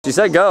She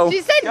said go.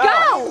 She said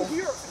go!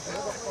 You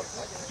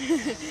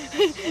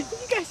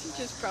guys should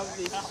just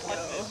probably go.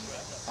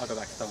 I'll go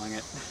back to throwing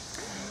it.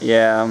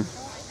 Yeah.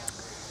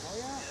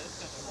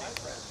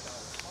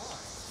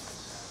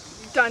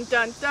 Dun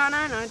dun dun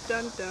dun dun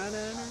dun dun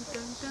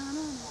dun dun.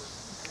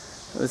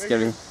 This is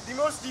gonna be the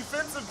most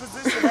defensive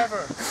position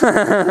ever.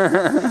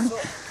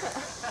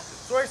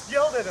 So I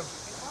yelled at him.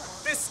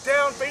 Fist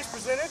down, face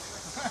presented.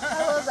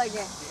 I love that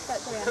game. Hey,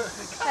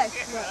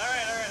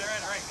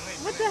 Alright.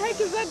 what the heck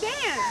is that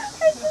dance?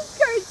 It's this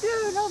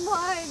cartoon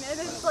online and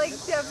it's like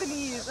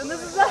Japanese and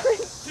this is not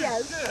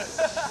yes.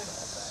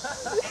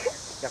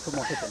 Yeah, put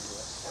more hip into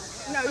it.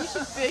 No, you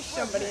should fish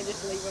somebody and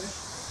just leave them.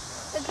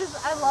 It's just,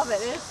 I love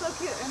it. It's so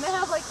cute. And they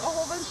have like a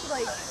whole bunch of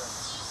like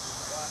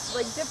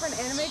different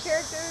anime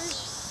characters,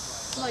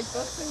 and, like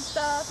books and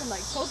stuff, and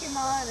like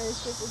Pokemon, and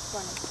it's just, it's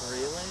funny.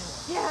 Really?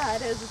 Yeah,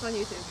 it is. It's on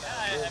YouTube.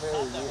 You're a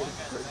very weird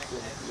person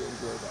if you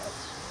enjoy that.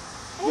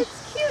 It's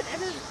cute,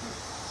 and the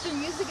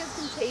music is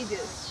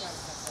contagious.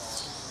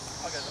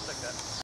 Okay, I'll take that.